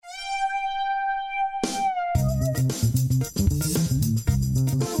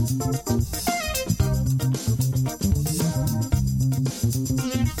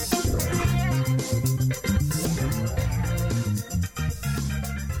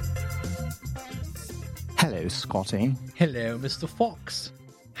Hello, Scotty. Hello, Mr. Fox.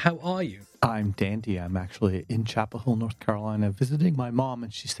 How are you? I'm dandy. I'm actually in Chapel Hill, North Carolina, visiting my mom,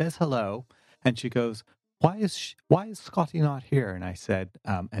 and she says hello, and she goes, why is Scotty not here? And I said,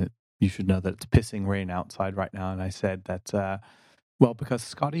 and you should know that it's pissing rain outside right now, and I said that, well, because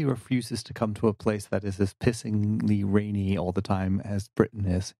Scotty refuses to come to a place that is as pissingly rainy all the time as Britain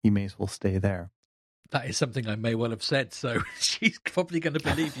is, he may as well stay there. That is something I may well have said, so she's probably going to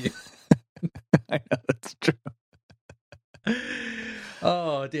believe you. I know, that's true.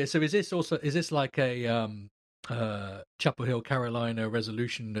 Oh dear. So is this like a Chapel Hill, Carolina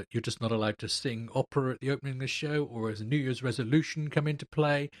resolution that you're just not allowed to sing opera at the opening of the show, or has a New Year's resolution come into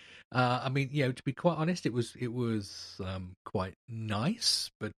play? I mean, to be quite honest, it was quite nice,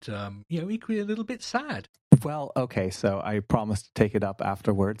 but equally a little bit sad. Well, okay, so I promised to take it up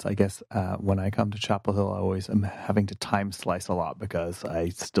afterwards. I guess when I come to Chapel Hill, I always am having to time slice a lot because I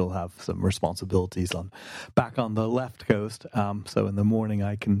still have some responsibilities back on the left coast. So in the morning,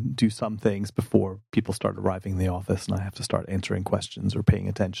 I can do some things before people start arriving in the office, and I have to start answering questions or paying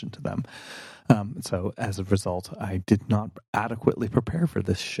attention to them. So as a result, I did not adequately prepare for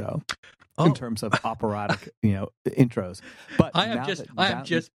this show in terms of operatic, intros. But I'm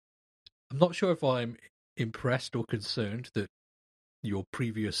not sure if I'm impressed or concerned that your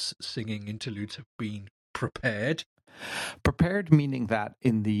previous singing interludes have been prepared. Prepared meaning that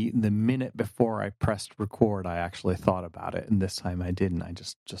in the minute before I pressed record, I actually thought about it, and this time I didn't. I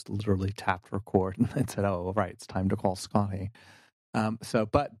just literally tapped record and said, "Oh, right, it's time to call Scotty."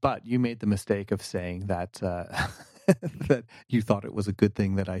 But you made the mistake of saying that that you thought it was a good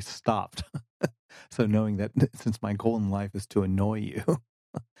thing that I stopped. So knowing that since my goal in life is to annoy you,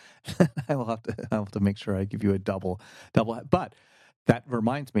 I'll have to make sure I give you a double. But that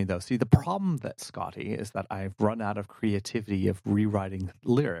reminds me, though. See, the problem that Scotty is that I've run out of creativity of rewriting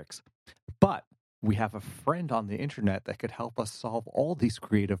lyrics. But we have a friend on the internet that could help us solve all these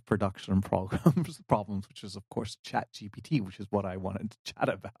creative production problems, which is, of course, ChatGPT, which is what I wanted to chat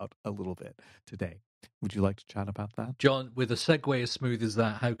about a little bit today. Would you like to chat about that? John, with a segue as smooth as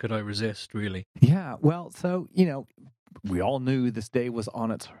that, how could I resist, really? Yeah, well, so, we all knew this day was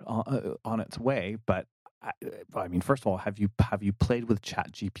on its way, but I mean, first of all, have you played with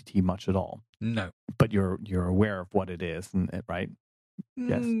ChatGPT much at all? No. But you're aware of what it is, right?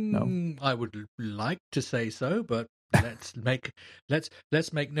 Yes. No. I would like to say so, but let's make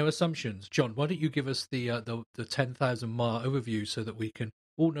no assumptions. John, why don't you give us the 10,000 mile overview so that we can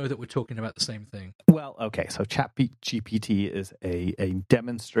all know that we're talking about the same thing? Well, okay. So ChatGPT is a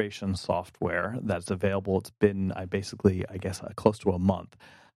demonstration software that's available. It's been close to a month.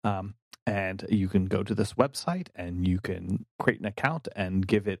 And you can go to this website and you can create an account and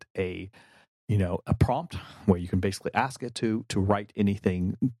give it a prompt where you can basically ask it to write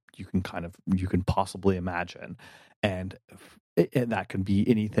anything you can possibly imagine. And that can be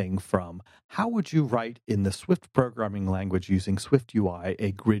anything from how would you write in the Swift programming language using Swift UI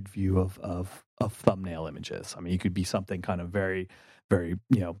a grid view of thumbnail images. I mean, you could be something kind of very, very,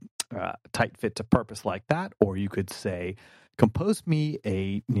 tight fit to purpose like that, or you could say, compose me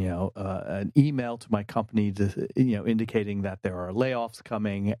an email to my company to, indicating that there are layoffs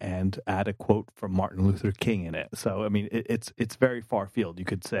coming, and add a quote from Martin Luther King in it. So, I mean, it's very far field. You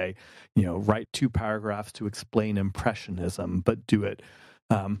could say, write 2 paragraphs to explain impressionism, but do it,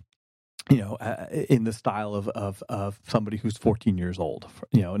 in the style of somebody who's 14 years old.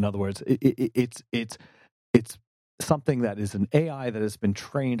 In other words, it's something that is an AI that has been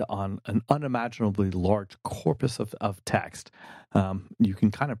trained on an unimaginably large corpus of text. You can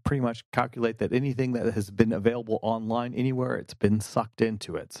kind of pretty much calculate that anything that has been available online anywhere, it's been sucked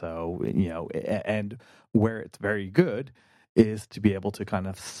into it. So, and where it's very good is to be able to kind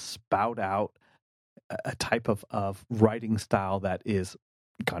of spout out a type of writing style that is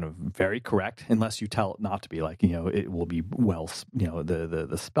kind of very correct, unless you tell it not to be. Like, it will be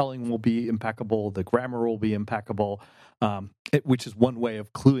the spelling will be impeccable, the grammar will be impeccable, which is one way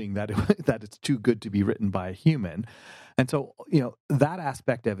of cluing that that it's too good to be written by a human. And so, that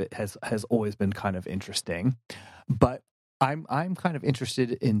aspect of it has always been kind of interesting. But I'm kind of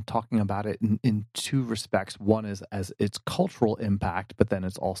interested in talking about it in 2 respects. One is as its cultural impact, but then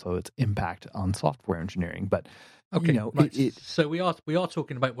it's also its impact on software engineering. But okay, right. So we are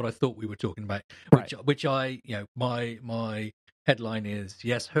talking about what I thought we were talking about, which I my headline is,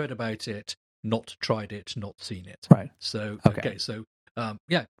 yes, heard about it, not tried it, not seen it. Right. So okay, so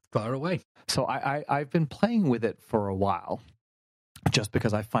fire away. So I've been playing with it for a while, just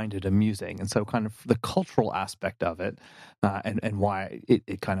because I find it amusing. And so kind of the cultural aspect of it, and why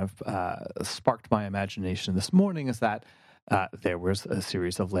it kind of sparked my imagination this morning is that there was a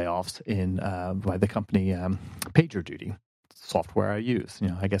series of layoffs by the company PagerDuty, software I use.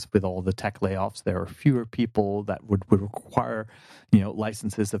 I guess with all the tech layoffs, there are fewer people that would require,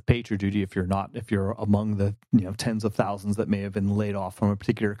 licenses of PagerDuty if you're among the, tens of thousands that may have been laid off from a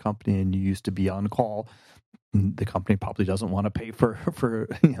particular company and you used to be on call. The company probably doesn't want to pay for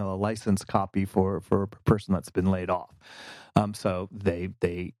a license copy for a person that's been laid off. So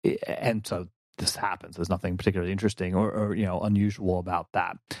so this happens. There's nothing particularly interesting or unusual about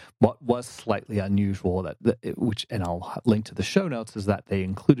that. What was slightly unusual which I'll link to the show notes, is that they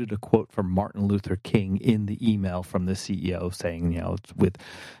included a quote from Martin Luther King in the email from the CEO saying, it's with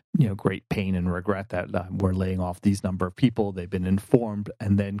great pain and regret that we're laying off these number of people. They've been informed,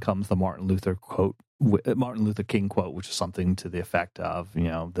 and then comes the Martin Luther King quote, which is something to the effect of,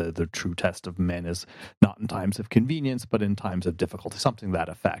 the true test of men is not in times of convenience, but in times of difficulty, something to that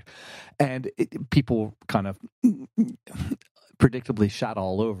effect. And people kind of predictably shat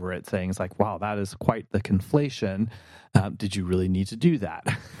all over it, saying it's like, wow, that is quite the conflation. Did you really need to do that?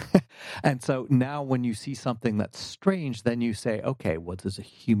 And so now when you see something that's strange, then you say, okay, was this a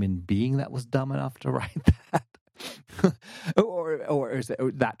human being that was dumb enough to write that? or is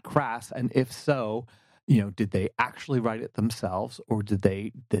it that crass? And if so, did they actually write it themselves, or did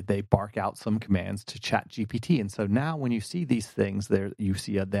they bark out some commands to ChatGPT? And so now when you see these things, there you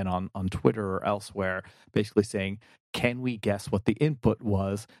see it then on Twitter or elsewhere, basically saying, can we guess what the input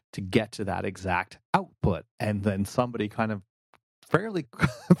was to get to that exact output? And then somebody kind of fairly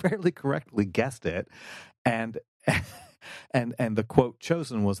correctly guessed it, and and the quote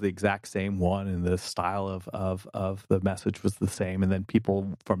chosen was the exact same one, and the style of the message was the same. And then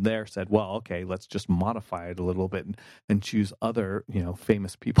people from there said, well, okay, let's just modify it a little bit and choose other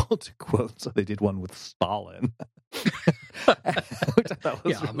famous people to quote. So they did one with Stalin, which I thought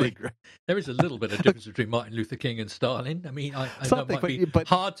was really great. There is a little bit of difference between Martin Luther King and Stalin. I mean, I know it might be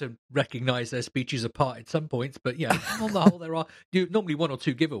hard to recognize their speeches apart at some points, but on the whole, there are normally one or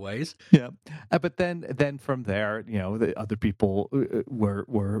two giveaways. Yeah, but then from there, the other people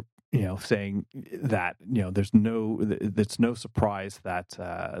were saying that there's no surprise that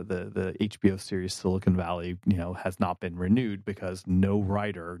the HBO series Silicon Valley has not been renewed, because no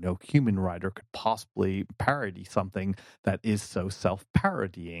human writer could possibly parody something that is so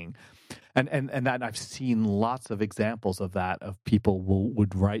self-parodying. And that I've seen lots of examples of that, of people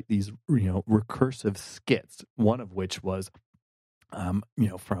would write these recursive skits, one of which was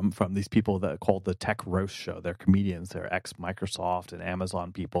from these people that are called the Tech Roast Show. They're comedians. They're ex-Microsoft and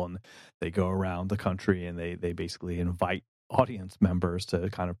Amazon people, and they go around the country and they basically invite audience members to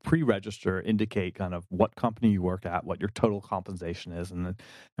kind of pre-register, indicate kind of what company you work at, what your total compensation is, and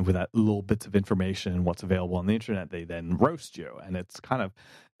with that little bits of information and what's available on the internet, they then roast you. And it's kind of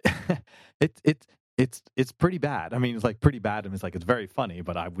it's pretty bad. I mean, it's like pretty bad. I mean, it's very funny,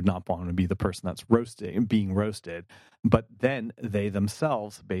 but I would not want to be the person that's being roasted. But then they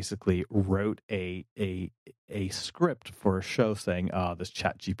themselves basically wrote a script for a show saying, this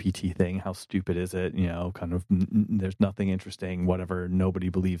ChatGPT thing, how stupid is it? Kind of, there's nothing interesting, whatever, nobody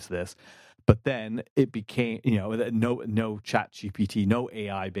believes this. But then it became, no ChatGPT, no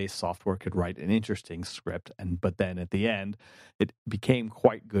AI-based software could write an interesting script. But then at the end, it became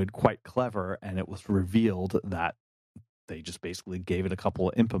quite good, quite clever, and it was revealed that they just basically gave it a couple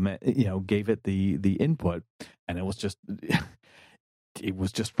of gave it the input, and it was just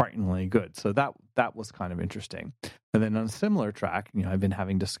frighteningly good. So that was kind of interesting. And then on a similar track, I've been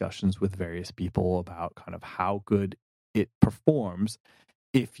having discussions with various people about kind of how good it performs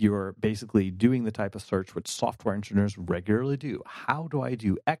if you're basically doing the type of search which software engineers regularly do. How do I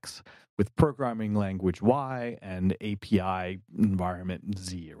do X with programming language Y and API environment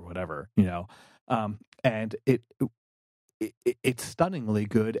Z or whatever, and it's stunningly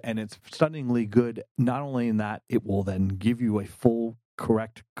good. And it's stunningly good not only in that it will then give you a full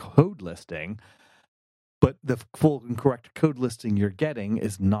correct code listing, but the full and correct code listing you're getting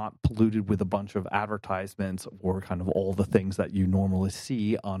is not polluted with a bunch of advertisements or kind of all the things that you normally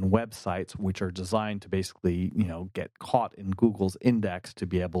see on websites, which are designed to basically, get caught in Google's index to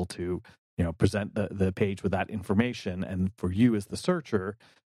be able to, present the page with that information. And for you as the searcher,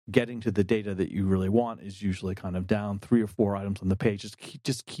 getting to the data that you really want is usually kind of down 3 or 4 items on the page. It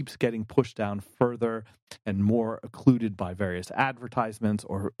just keeps getting pushed down further and more occluded by various advertisements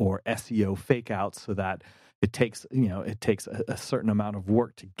or SEO fake outs, so that it takes a certain amount of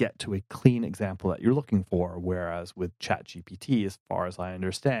work to get to a clean example that you're looking for. Whereas with ChatGPT, as far as I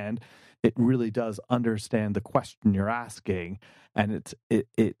understand, it really does understand the question you're asking, and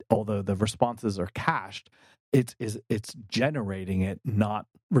it although the responses are cached, it's generating it, not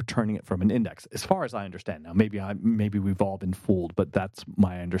returning it from an index, as far as I understand. Now, maybe we've all been fooled, but that's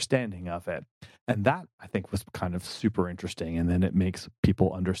my understanding of it. And that, I think, was kind of super interesting. And then it makes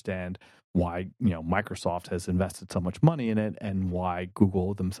people understand why, Microsoft has invested so much money in it, and why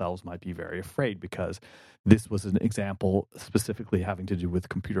Google themselves might be very afraid, because this was an example specifically having to do with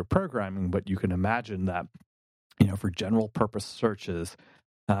computer programming. But you can imagine that, for general purpose searches,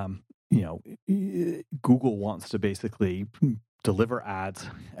 um, Google wants to basically deliver ads,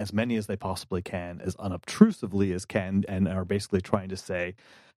 as many as they possibly can, as unobtrusively as can, and are basically trying to say,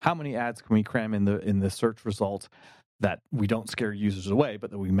 how many ads can we cram in the search results that we don't scare users away, but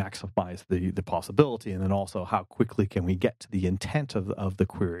that we maximize the possibility, and then also how quickly can we get to the intent of the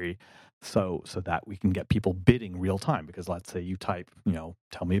query, so that we can get people bidding real time. Because let's say you type,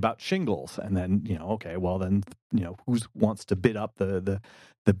 tell me about shingles, and then, okay, well then, who wants to bid up the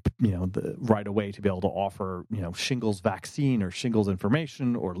right away to be able to offer, shingles vaccine or shingles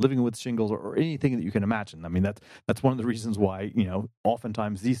information or living with shingles, or anything that you can imagine. I mean, that's one of the reasons why,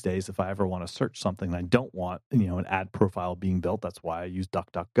 oftentimes these days, if I ever want to search something and I don't want, an ad profile being built, that's why I use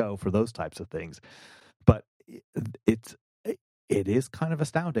DuckDuckGo for those types of things. But it is kind of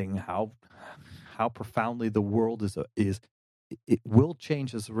astounding how profoundly the world is it will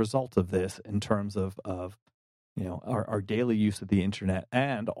change as a result of this, in terms of our daily use of the internet.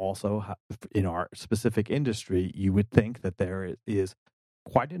 And also, in our specific industry, you would think that there is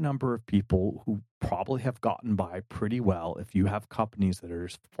quite a number of people who probably have gotten by pretty well if you have companies that are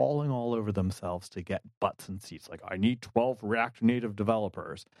just falling all over themselves to get butts and seats. Like, I need 12 React Native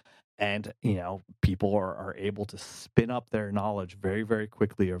developers. And, people are able to spin up their knowledge very, very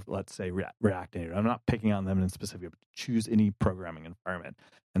quickly of, let's say, React Native. I'm not picking on them in specific, but choose any programming environment.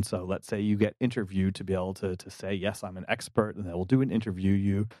 And so let's say you get interviewed to be able to say, yes, I'm an expert, and they will do an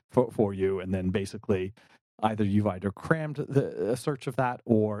interview for you. And then basically you've crammed a search of that,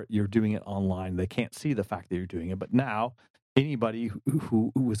 or you're doing it online. They can't see the fact that you're doing it. But now anybody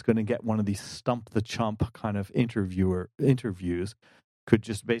who is going to get one of these stump the chump kind of interviews could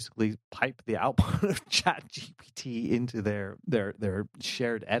just basically pipe the output of ChatGPT into their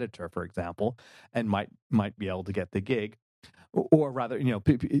shared editor, for example, and might be able to get the gig. Or rather,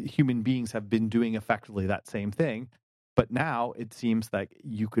 human beings have been doing effectively that same thing. But now it seems like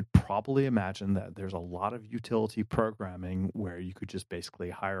you could probably imagine that there's a lot of utility programming where you could just basically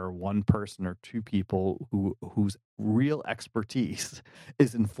hire one person or two people whose real expertise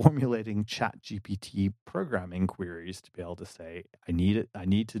is in formulating ChatGPT programming queries to be able to say, I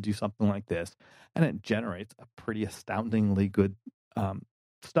need to do something like this. And it generates a pretty astoundingly good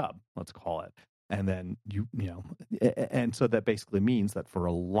stub, let's call it. And then and so that basically means that for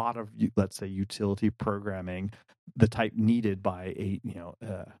a lot of, let's say, utility programming, the type needed by a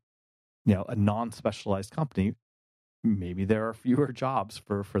non-specialized company, maybe there are fewer jobs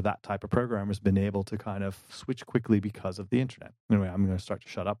for that type of programmers been able to kind of switch quickly because of the internet. Anyway, I'm going to start to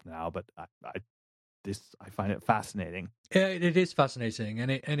shut up now, but I find it fascinating. Yeah, it is fascinating,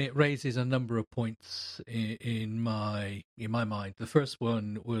 and it raises a number of points in my mind. The first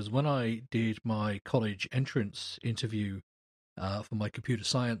one was when I did my college entrance interview for my computer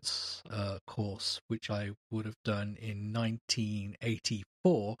science course, which I would have done in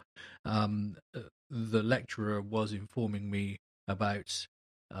 1984. The lecturer was informing me about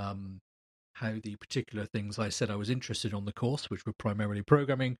how the particular things I said I was interested on the course, which were primarily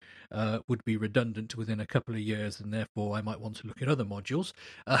programming, would be redundant within a couple of years, and therefore I might want to look at other modules.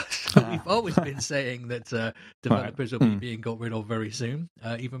 So we've always been saying that developers will be being got rid of very soon.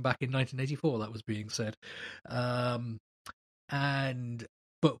 Even back in 1984, that was being said.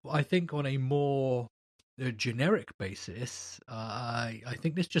 But I think on a more generic basis, I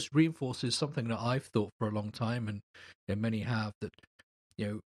think this just reinforces something that I've thought for a long time, and many have, that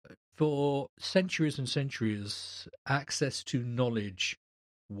for centuries and centuries, access to knowledge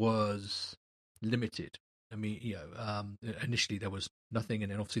was limited. I mean, initially there was nothing,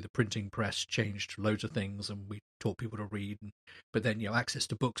 and then obviously the printing press changed loads of things, and we taught people to read. But then, access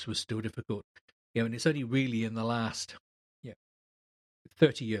to books was still difficult. And it's only really in the last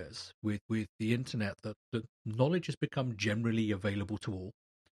 30 years with the internet that knowledge has become generally available to all.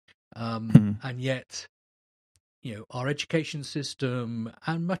 And yet, our education system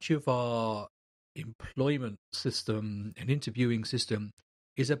and much of our employment system and interviewing system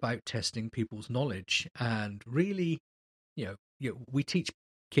is about testing people's knowledge. And really, we teach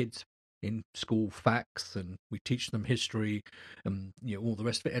kids in school facts, and we teach them history, and all the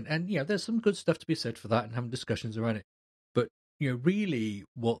rest of it. And there's some good stuff to be said for that, and having discussions around it. But really,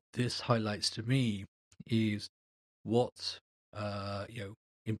 what this highlights to me is what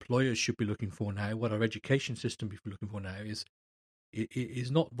employers should be looking for now, what our education system should be looking for now is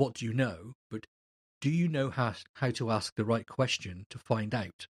not what do you know, but do you know how to ask the right question to find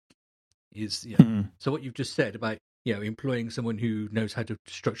out? So what you've just said about employing someone who knows how to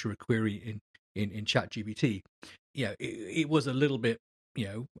structure a query in ChatGPT, it was a little bit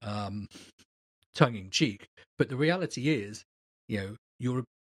tongue in cheek, but the reality is, you're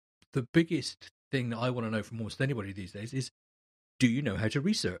the biggest thing that I want to know from almost anybody these days is, do you know how to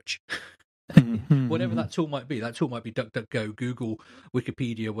research? Whatever that tool might be. That tool might be DuckDuckGo, Google,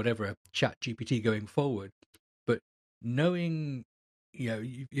 Wikipedia, whatever, ChatGPT going forward. But knowing,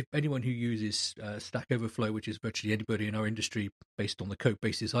 if anyone who uses Stack Overflow, which is virtually anybody in our industry based on the code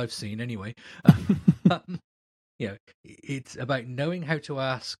bases I've seen anyway, it's about knowing how to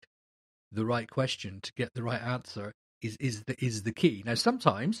ask the right question to get the right answer is the key. Now,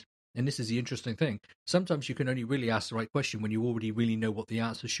 sometimes, and this is the interesting thing, sometimes you can only really ask the right question when you already really know what the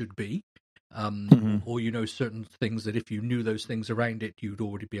answer should be. Or certain things that if you knew those things around it, you'd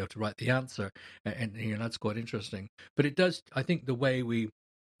already be able to write the answer, and that's quite interesting. But it does, I think, the way we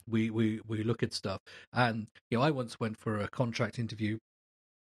look at stuff. And I once went for a contract interview,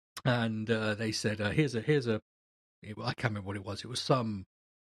 and they said, "Here's a I can't remember what it was. It was some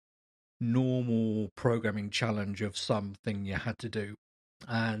normal programming challenge of something you had to do,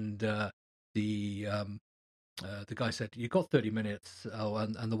 and the guy said, "You got 30 minutes,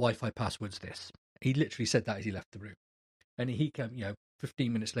 and the Wi-Fi password's this." He literally said that as he left the room. And he came,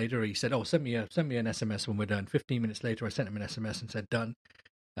 15 minutes later, he said, "Oh, send me an SMS when we're done." 15 minutes later, I sent him an SMS and said, "Done."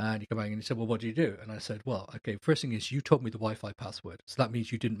 And he came back and he said, "Well, what do you do?" And I said, "Well, okay, first thing is you told me the Wi-Fi password. So that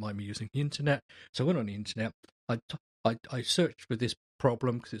means you didn't mind me using the internet." So I went on the internet. I searched for this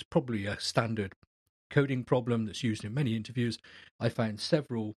problem because it's probably a standard coding problem that's used in many interviews. I found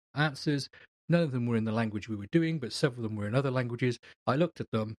several answers. None of them were in the language we were doing, but several of them were in other languages. I looked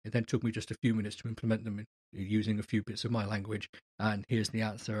at them. It then took me just a few minutes to implement them using a few bits of my language. And here's the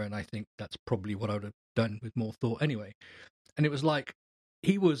answer. And I think that's probably what I would have done with more thought anyway. And it was like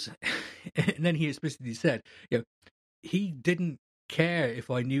he was, and then he explicitly said, he didn't care if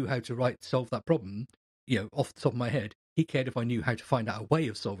I knew how to solve that problem, off the top of my head. He cared if I knew how to find out a way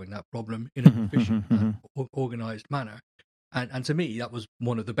of solving that problem in an efficient, organized manner. And to me, that was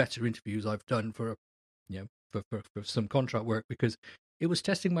one of the better interviews I've done for some contract work, because it was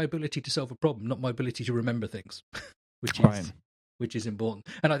testing my ability to solve a problem, not my ability to remember things, which is important.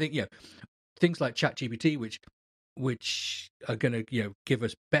 And I think things like ChatGPT, which are going to give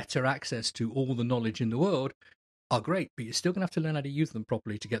us better access to all the knowledge in the world, are great, but you're still going to have to learn how to use them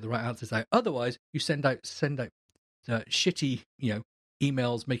properly to get the right answers out. Otherwise, you send out shitty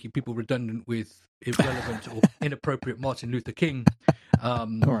emails making people redundant with irrelevant or inappropriate Martin Luther King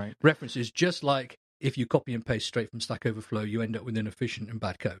references, just like if you copy and paste straight from Stack Overflow, you end up with inefficient and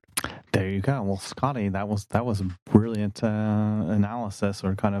bad code. There you go. Well, Scotty, that was a brilliant analysis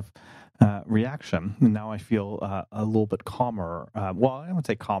or kind of reaction. Now I feel a little bit calmer. Well, I wouldn't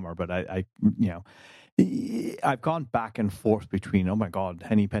say calmer, but I've gone back and forth between, oh my God,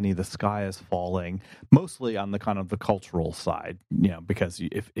 henny penny, the sky is falling, mostly on the kind of the cultural side, because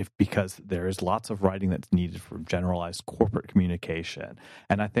because there is lots of writing that's needed for generalized corporate communication.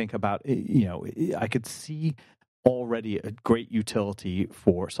 And I think about, I could see already a great utility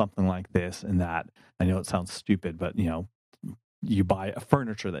for something like this, and that, I know it sounds stupid, but, you buy a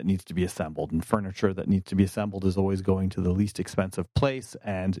furniture that needs to be assembled, and furniture that needs to be assembled is always going to the least expensive place.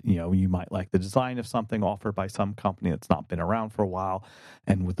 And, you might like the design of something offered by some company that's not been around for a while.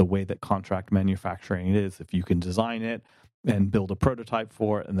 And with the way that contract manufacturing is, if you can design it and build a prototype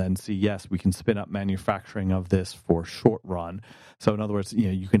for it and then see, yes, we can spin up manufacturing of this for short run. So in other words,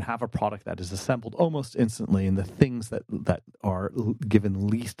 you can have a product that is assembled almost instantly, and the things that are given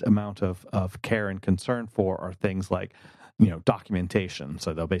least amount of care and concern for are things like, documentation.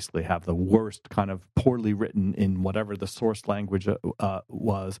 So they'll basically have the worst kind of poorly written in whatever the source language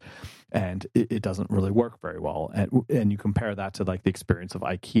was, and it doesn't really work very well. And you compare that to like the experience of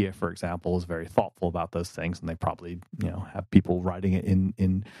IKEA, for example, is very thoughtful about those things, and they probably have people writing it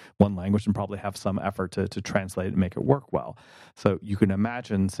in one language and probably have some effort to translate it and make it work well. So you can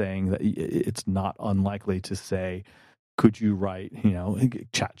imagine saying that it's not unlikely to say, could you write,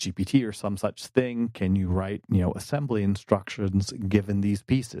 ChatGPT or some such thing? Can you write, assembly instructions given these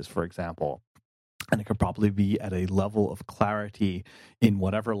pieces, for example? And it could probably be at a level of clarity in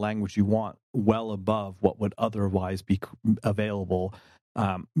whatever language you want, well above what would otherwise be available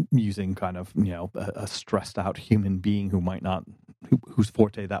using kind of, a stressed out human being whose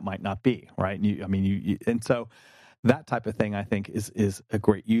forte that might not be, right? And so that type of thing, I think, is a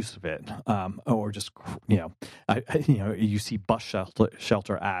great use of it. Or just, you see bus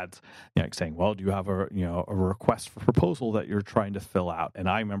shelter ads, saying, well, do you have a request for proposal that you're trying to fill out? And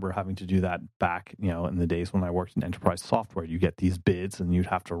I remember having to do that back, in the days when I worked in enterprise software. You get these bids and you'd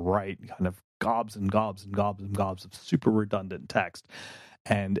have to write kind of gobs and gobs and gobs and gobs of super redundant text.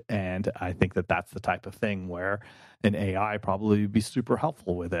 And I think that's the type of thing where an AI probably would be super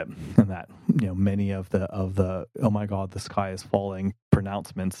helpful with it, and that many of the oh my god, the sky is falling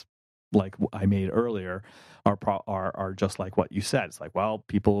pronouncements like I made earlier are just like what you said. It's like, well,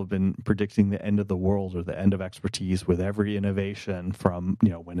 people have been predicting the end of the world or the end of expertise with every innovation from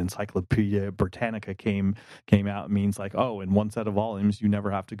when Encyclopedia Britannica came out. It means like, oh, in one set of volumes you never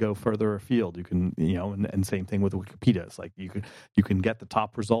have to go further afield. You can and same thing with Wikipedia. It's like you can get the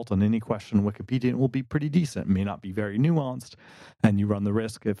top result on any question in Wikipedia, and it will be pretty decent. It may not be very nuanced, and you run the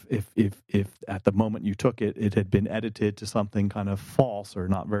risk if at the moment you took it, it had been edited to something kind of false or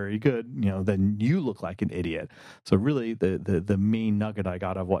not very good, then you look like an idiot. So really the main nugget I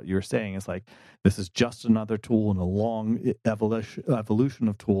got of what you're saying is like, this is just another tool in a long evolution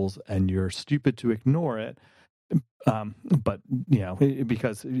of tools, and you're stupid to ignore it. But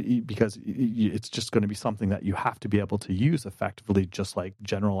because it's just going to be something that you have to be able to use effectively, just like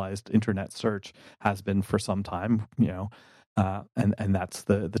generalized internet search has been for some time, and that's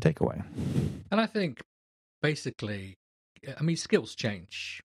the takeaway. And I think basically, I mean, skills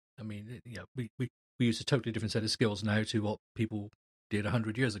change. I mean, we use a totally different set of skills now to what people did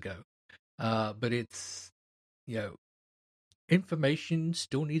 100 years ago. But it's, information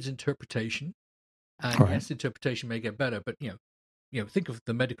still needs interpretation. And Right. yes, interpretation may get better, but think of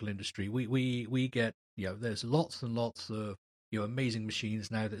the medical industry. We get there's lots and lots of amazing machines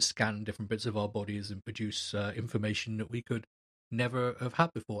now that scan different bits of our bodies and produce information that we could never have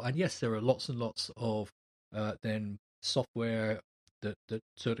had before. And yes, there are lots and lots of then software that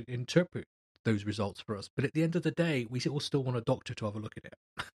sort of interpret those results for us. But at the end of the day, we all still want a doctor to have a look at it.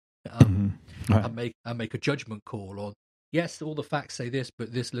 Right. and make a judgment call on, yes, all the facts say this,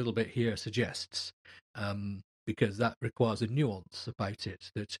 but this little bit here suggests, because that requires a nuance about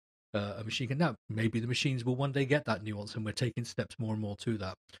it that a machine can. Now, maybe the machines will one day get that nuance, and we're taking steps more and more to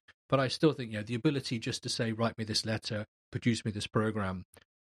that. But I still think, the ability just to say, write me this letter, produce me this program,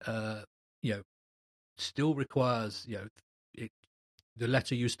 still requires, the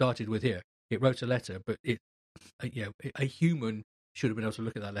letter you started with here. It wrote a letter, but a human should have been able to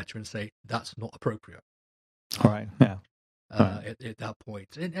look at that letter and say, that's not appropriate. Right. Yeah. At that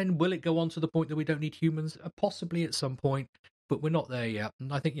point. And will it go on to the point that we don't need humans? Possibly at some point, but we're not there yet.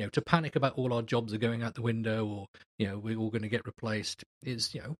 And I think, to panic about all our jobs are going out the window, or, we're all going to get replaced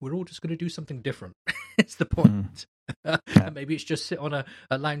is, we're all just going to do something different. It's the point. Yeah. And maybe it's just sit on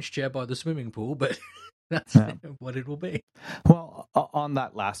a lounge chair by the swimming pool, but that's what it will be. Well, on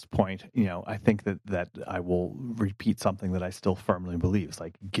that last point, I think that I will repeat something that I still firmly believe. It's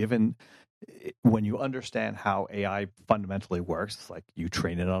like, given when you understand how AI fundamentally works, it's like you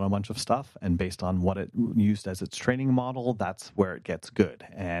train it on a bunch of stuff, and based on what it used as its training model, that's where it gets good.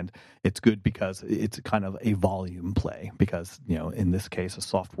 And it's good because it's kind of a volume play, because in this case, a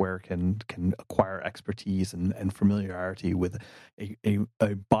software can acquire expertise and familiarity with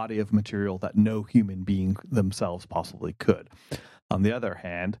a body of material that no human being themselves possibly could. On the other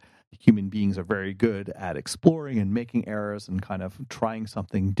hand, human beings are very good at exploring and making errors and kind of trying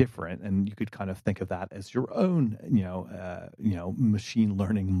something different. And you could kind of think of that as your own, machine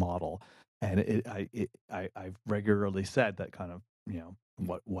learning model. And I've regularly said that kind of,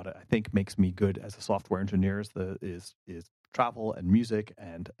 what I think makes me good as a software engineer is travel and music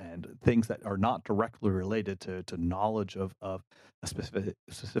and things that are not directly related to knowledge of a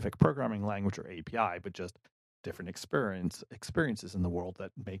specific programming language or API, but just different experiences in the world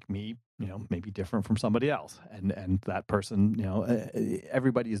that make me, maybe different from somebody else. And that person,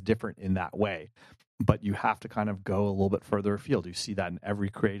 everybody is different in that way. But you have to kind of go a little bit further afield. You see that in every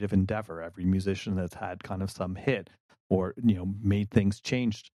creative endeavor, every musician that's had kind of some hit or, made things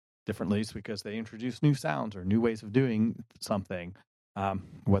changed differently because they introduced new sounds or new ways of doing something.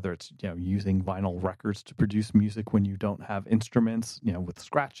 Whether it's using vinyl records to produce music when you don't have instruments, with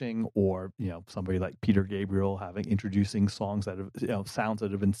scratching, or somebody like Peter Gabriel introducing songs that have sounds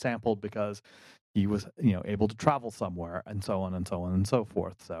that have been sampled because he was able to travel somewhere, and so on and so on and so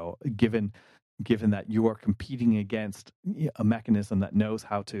forth. So given that you are competing against a mechanism that knows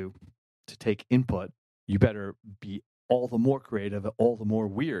how to take input, you better be all the more creative, all the more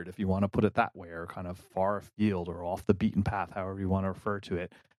weird, if you want to put it that way, or kind of far afield or off the beaten path, however you want to refer to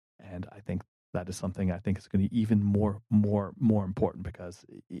it. And I think that is something I think is going to be even more important, because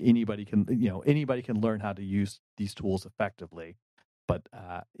anybody can learn how to use these tools effectively, but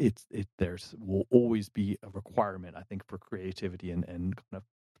there's will always be a requirement, I think, for creativity and kind of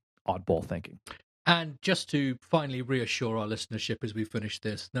oddball thinking. And just to finally reassure our listenership as we finish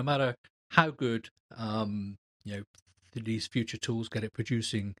this, no matter how good you know these future tools get at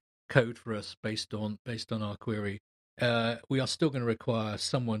producing code for us based on our query, we are still going to require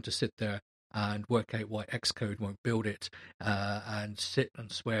someone to sit there and work out why Xcode won't build it, and sit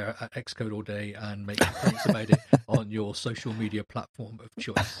and swear at Xcode all day and make complaints about it on your social media platform of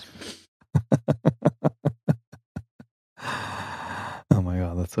choice. Oh my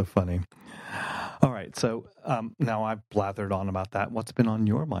God, that's so funny. All right, so now I've blathered on about that. What's been on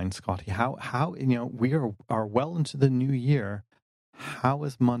your mind, Scotty? How we are well into the new year. How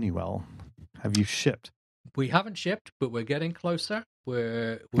is Moneywell? Have you shipped? We haven't shipped, but we're getting closer.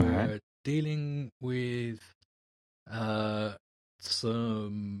 We're right. dealing with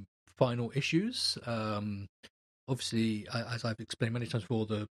some final issues. Obviously, as I've explained many times before,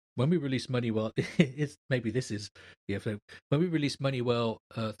 when we release Moneywell, it's maybe this is so when we release Moneywell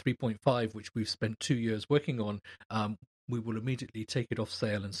 3.5, which we've spent 2 years working on, we will immediately take it off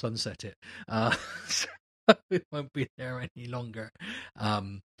sale and sunset it. So it won't be there any longer.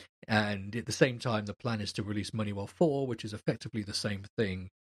 And at the same time, the plan is to release Moneywell 4, which is effectively the same thing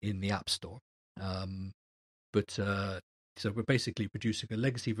in the App Store. But so we're basically producing a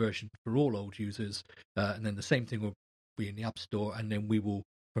legacy version for all old users, and then the same thing will be in the App Store, and then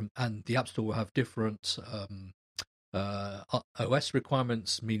and the App Store will have different OS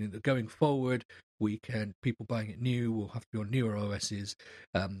requirements, meaning that going forward, people buying it new will have to be on newer OSs,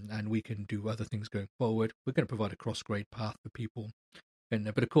 and we can do other things going forward. We're going to provide a cross-grade path for people.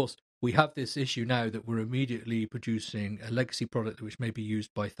 But of course, we have this issue now that we're immediately producing a legacy product which may be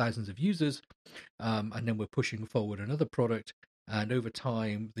used by thousands of users, and then we're pushing forward another product. And over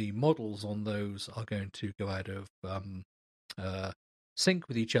time, the models on those are going to go out of sync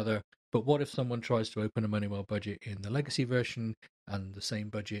with each other. But what if someone tries to open a Moneywell budget in the legacy version and the same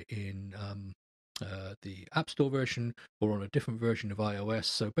budget in the App Store version, or on a different version of iOS?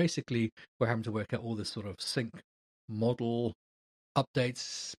 So basically, we're having to work out all this sort of sync model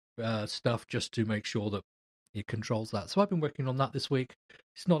updates stuff just to make sure that it controls that. So I've been working on that this week.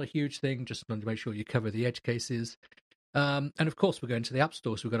 It's not a huge thing, just to make sure you cover the edge cases. And of course, we're going to the App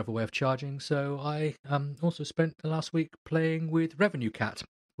Store, so we've got to have a way of charging. So I also spent the last week playing with Revenue Cat,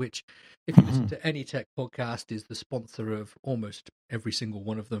 which, if you listen to any tech podcast, is the sponsor of almost every single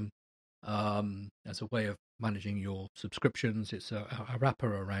one of them. As a way of managing your subscriptions, it's a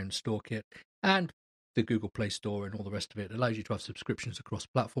wrapper around StoreKit and the Google Play Store and all the rest of it. It allows you to have subscriptions across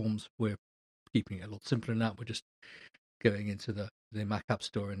platforms. We're keeping it a lot simpler than that. We're just going into the Mac App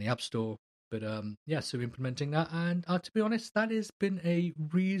Store and the App Store. But so implementing that, and to be honest, that has been a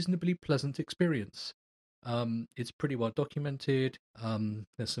reasonably pleasant experience. It's pretty well documented.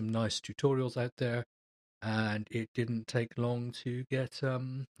 There's some nice tutorials out there, and it didn't take long to get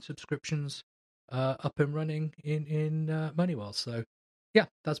subscriptions up and running in Moneywell. So yeah,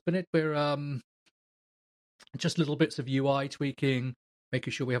 that's been it. We're just little bits of UI tweaking,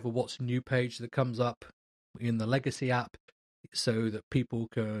 making sure we have a what's new page that comes up in the legacy app, so that people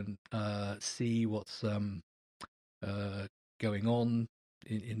can see what's going on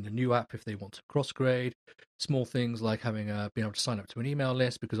in the new app if they want to cross-grade. Small things like having being able to sign up to an email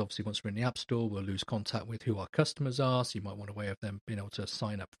list, because obviously once we're in the App Store, we'll lose contact with who our customers are. So you might want a way of them being able to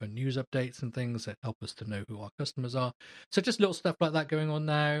sign up for news updates and things that help us to know who our customers are. So just little stuff like that going on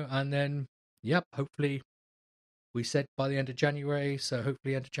now. And then, hopefully, we said by the end of January, so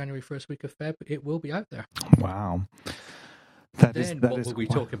hopefully end of January, first week of Feb, it will be out there. Wow. What will we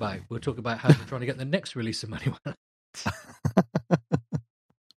talk about? We'll talk about how we're trying to get the next release of Moneywell.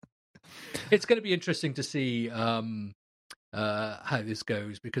 It's going to be interesting to see how this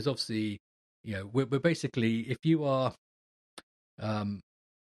goes, because obviously, we're basically, if you are,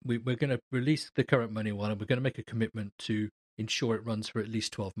 we're going to release the current Moneywell, and we're going to make a commitment to ensure it runs for at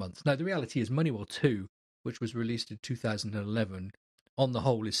least 12 months. Now, the reality is Moneywell 2, which was released in 2011, on the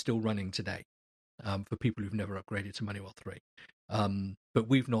whole is still running today, for people who've never upgraded to Moneywell 3. But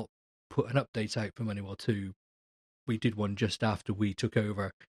we've not put an update out for Moneywell 2. We did one just after we took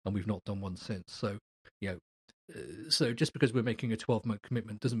over, and we've not done one since. So, so just because we're making a 12-month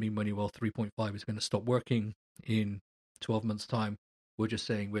commitment doesn't mean Moneywell 3.5 is going to stop working in 12 months' time. We're just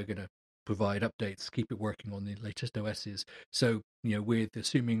saying we're going to provide updates, keep it working on the latest OSs. So, with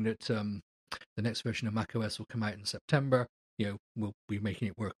assuming that the next version of macOS will come out in September, we'll be making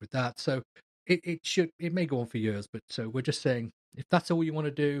it work with that. So it may go on for years, but so we're just saying, if that's all you want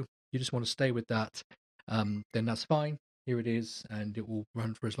to do, you just want to stay with that, then that's fine. Here it is, and it will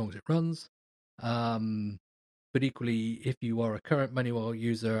run for as long as it runs. But equally, if you are a current MoneyWell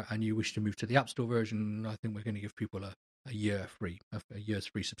user and you wish to move to the App Store version, I think we're going to give people a year free, a year's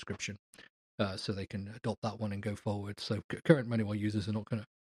free subscription, so they can adopt that one and go forward. So current MoneyWell users are not going to,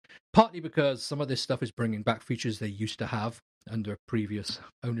 partly because some of this stuff is bringing back features they used to have under previous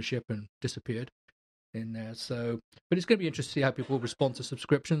ownership and disappeared in there. So, but it's going to be interesting to see how people respond to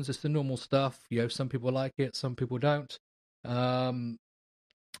subscriptions. It's the normal stuff. Some people like it, some people don't. We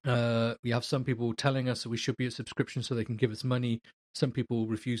have some people telling us that we should be a subscription so they can give us money. Some people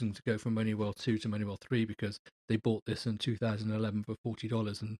refusing to go from MoneyWell 2 to MoneyWell 3 because they bought this in 2011 for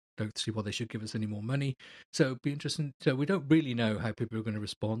 $40 and don't see why they should give us any more money. So it'd be interesting. So we don't really know how people are going to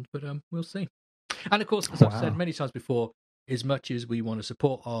respond, but we'll see. And of course, as I've said many times before, as much as we want to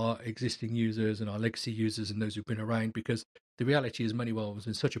support our existing users and our legacy users and those who've been around, because the reality is MoneyWell was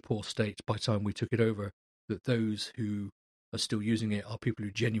in such a poor state by the time we took it over that those who are still using it are people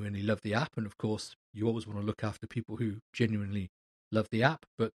who genuinely love the app. And of course, you always want to look after people who genuinely love the app.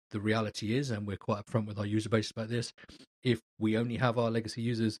 But the reality is, and we're quite upfront with our user base about this, if we only have our legacy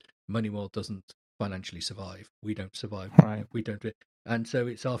users, MoneyWell doesn't financially survive. We don't survive. Right. We don't do it. And so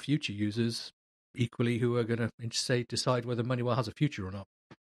it's our future users equally who are going to decide whether MoneyWell has a future or not,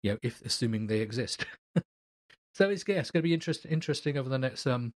 if assuming they exist. So it's going to be interesting over the next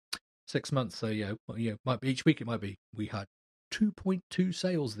 6 months. So might be each week. It might be we had 2.2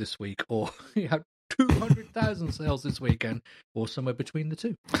 sales this week, or we had 200,000 sales this weekend, or somewhere between the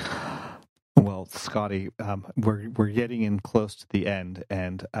two. Well, Scotty, we're getting in close to the end,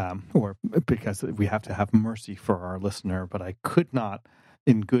 and because we have to have mercy for our listener, but I could not,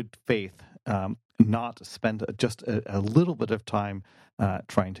 in good faith, not spend just a little bit of time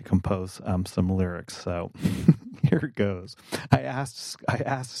trying to compose some lyrics. So here it goes. I asked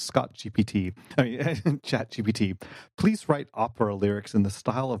ChatGPT, please write opera lyrics in the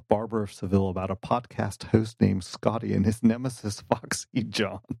style of Barber of Seville about a podcast host named Scotty and his nemesis Foxy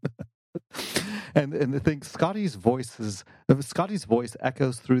John. And the thing, Scotty's voice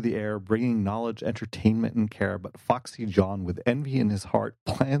echoes through the air, bringing knowledge, entertainment, and care. But Foxy John, with envy in his heart,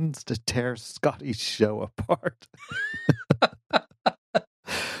 plans to tear Scotty's show apart.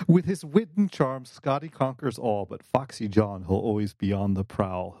 With his wit and charm, Scotty conquers all, but Foxy John, he'll always be on the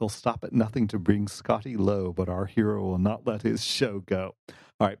prowl. He'll stop at nothing to bring Scotty low, but our hero will not let his show go.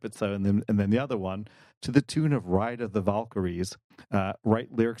 All right, but so, and then the other one, to the tune of Ride of the Valkyries,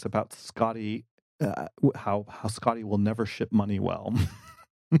 write lyrics about Scotty, how Scotty will never ship money well.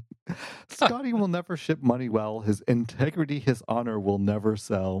 Scotty will never ship money well. His integrity, his honor will never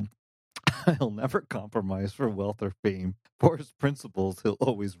sell. He'll never compromise for wealth or fame. For his principles, he'll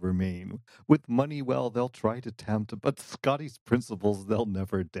always remain. With MoneyWell, they'll try to tempt, but Scotty's principles, they'll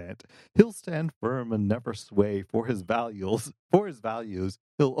never dent. He'll stand firm and never sway. For his values,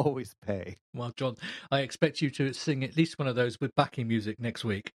 he'll always pay. Well, John, I expect you to sing at least one of those with backing music next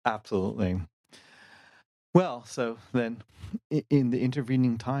week. Absolutely. Well, so then in the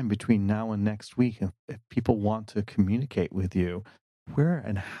intervening time between now and next week, if people want to communicate with you, where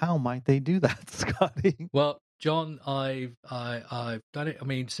and how might they do that, Scotty? Well, John, I've done it. I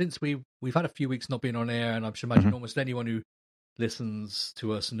mean, since we've had a few weeks not being on air, and I should imagine almost anyone who listens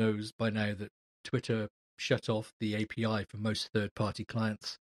to us knows by now that Twitter shut off the API for most third-party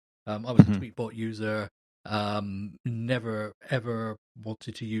clients. I was a Tweetbot user, never ever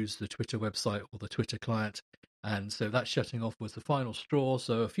wanted to use the Twitter website or the Twitter client, and so that shutting off was the final straw.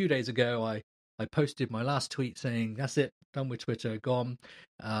 So a few days ago, I posted my last tweet saying, that's it, done with Twitter, gone,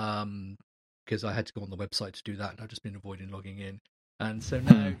 because I had to go on the website to do that, and I've just been avoiding logging in. And so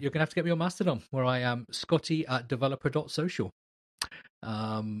now you're going to have to get me on Mastodon, where I am Scotty@developer.social.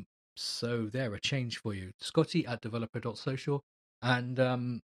 So there, a change for you, Scotty@developer.social.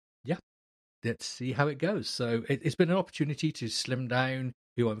 And let's see how it goes. So it's been an opportunity to slim down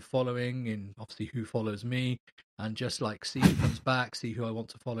who I'm following and obviously who follows me, and just like see who comes back, see who I want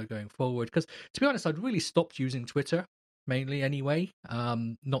to follow going forward. Because to be honest, I'd really stopped using Twitter mainly anyway,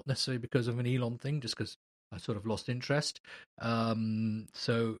 not necessarily because of an Elon thing, just because I sort of lost interest. But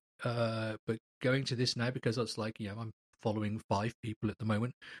going to this now because it's like, I'm following 5 people at the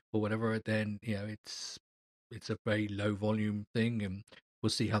moment or whatever, then it's a very low volume thing, and we'll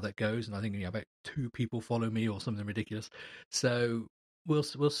see how that goes. And I think about 2 people follow me or something ridiculous. So we'll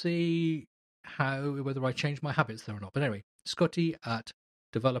see whether I change my habits there or not. But anyway,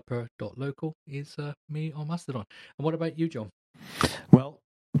 Scotty@developer.local is me on Mastodon. And what about you, John? Well,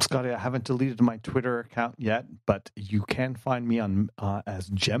 Scotty, I haven't deleted my Twitter account yet, but you can find me on as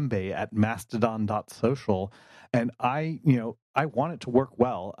Djembe at mastodon.social. And I want it to work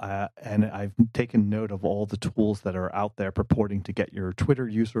well. And I've taken note of all the tools that are out there purporting to get your Twitter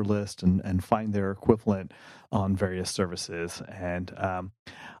user list and find their equivalent on various services. And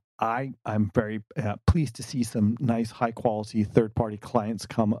I'm very pleased to see some nice, high quality third party clients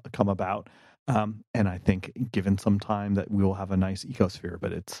come about. And I think given some time that we will have a nice ecosphere,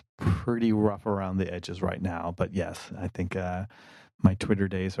 but it's pretty rough around the edges right now. But yes, I think my Twitter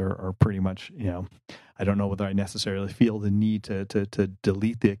days are pretty much, I don't know whether I necessarily feel the need to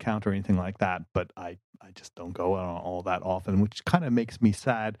delete the account or anything like that, but I just don't go on all that often, which kind of makes me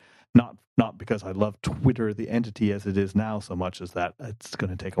sad. Not because I love Twitter, the entity as it is now, so much as that it's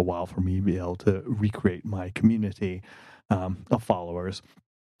going to take a while for me to be able to recreate my community of followers.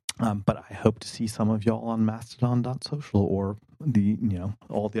 But I hope to see some of y'all on mastodon.social or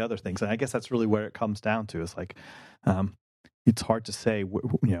all the other things. And I guess that's really where it comes down to. It's like, it's hard to say,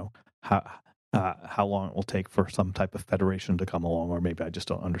 how long it will take for some type of federation to come along, or maybe I just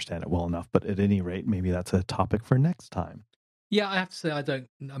don't understand it well enough. But at any rate, maybe that's a topic for next time. Yeah, I have to say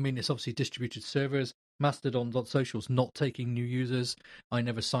it's obviously distributed servers. Mastodon.social's not taking new users. I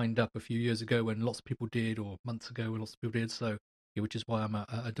never signed up a few years ago when lots of people did, or months ago when lots of people did, so which is why I'm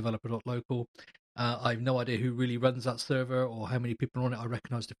a developer.local. I have no idea who really runs that server or how many people are on it. I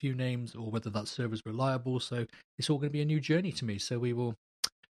recognised a few names, or whether that server is reliable, so it's all going to be a new journey to me, so we will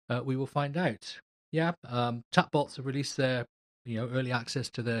find out. Yeah, Chatbots have released their early access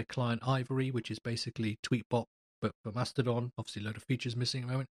to their client Ivory, which is basically Tweetbot but for Mastodon. Obviously a load of features missing at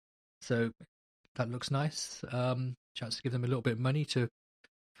the moment, so that looks nice. Chance to give them a little bit of money to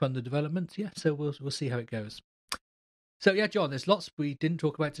fund the development. Yeah, so we'll see how it goes. So yeah, John, there's lots we didn't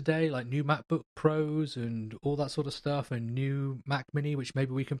talk about today, like new MacBook Pros and all that sort of stuff, and new Mac Mini, which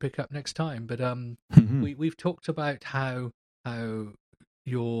maybe we can pick up next time. But we've talked about how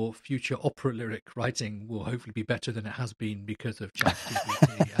your future opera lyric writing will hopefully be better than it has been because of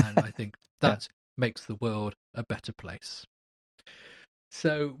ChatGPT, and I think that makes the world a better place.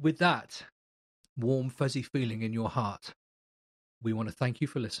 So with that warm, fuzzy feeling in your heart, we want to thank you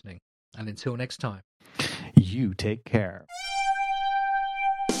for listening, and until next time, you take care.